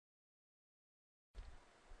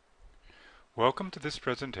Welcome to this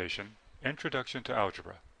presentation, Introduction to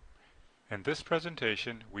Algebra. In this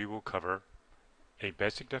presentation, we will cover a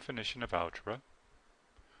basic definition of algebra.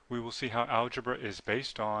 We will see how algebra is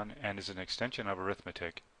based on and is an extension of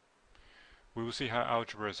arithmetic. We will see how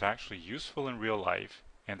algebra is actually useful in real life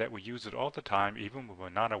and that we use it all the time even when we're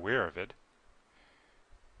not aware of it.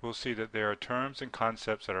 We'll see that there are terms and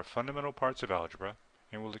concepts that are fundamental parts of algebra,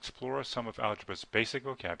 and we'll explore some of algebra's basic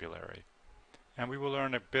vocabulary. And we will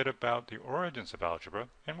learn a bit about the origins of algebra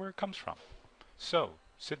and where it comes from. So,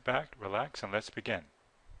 sit back, relax, and let's begin.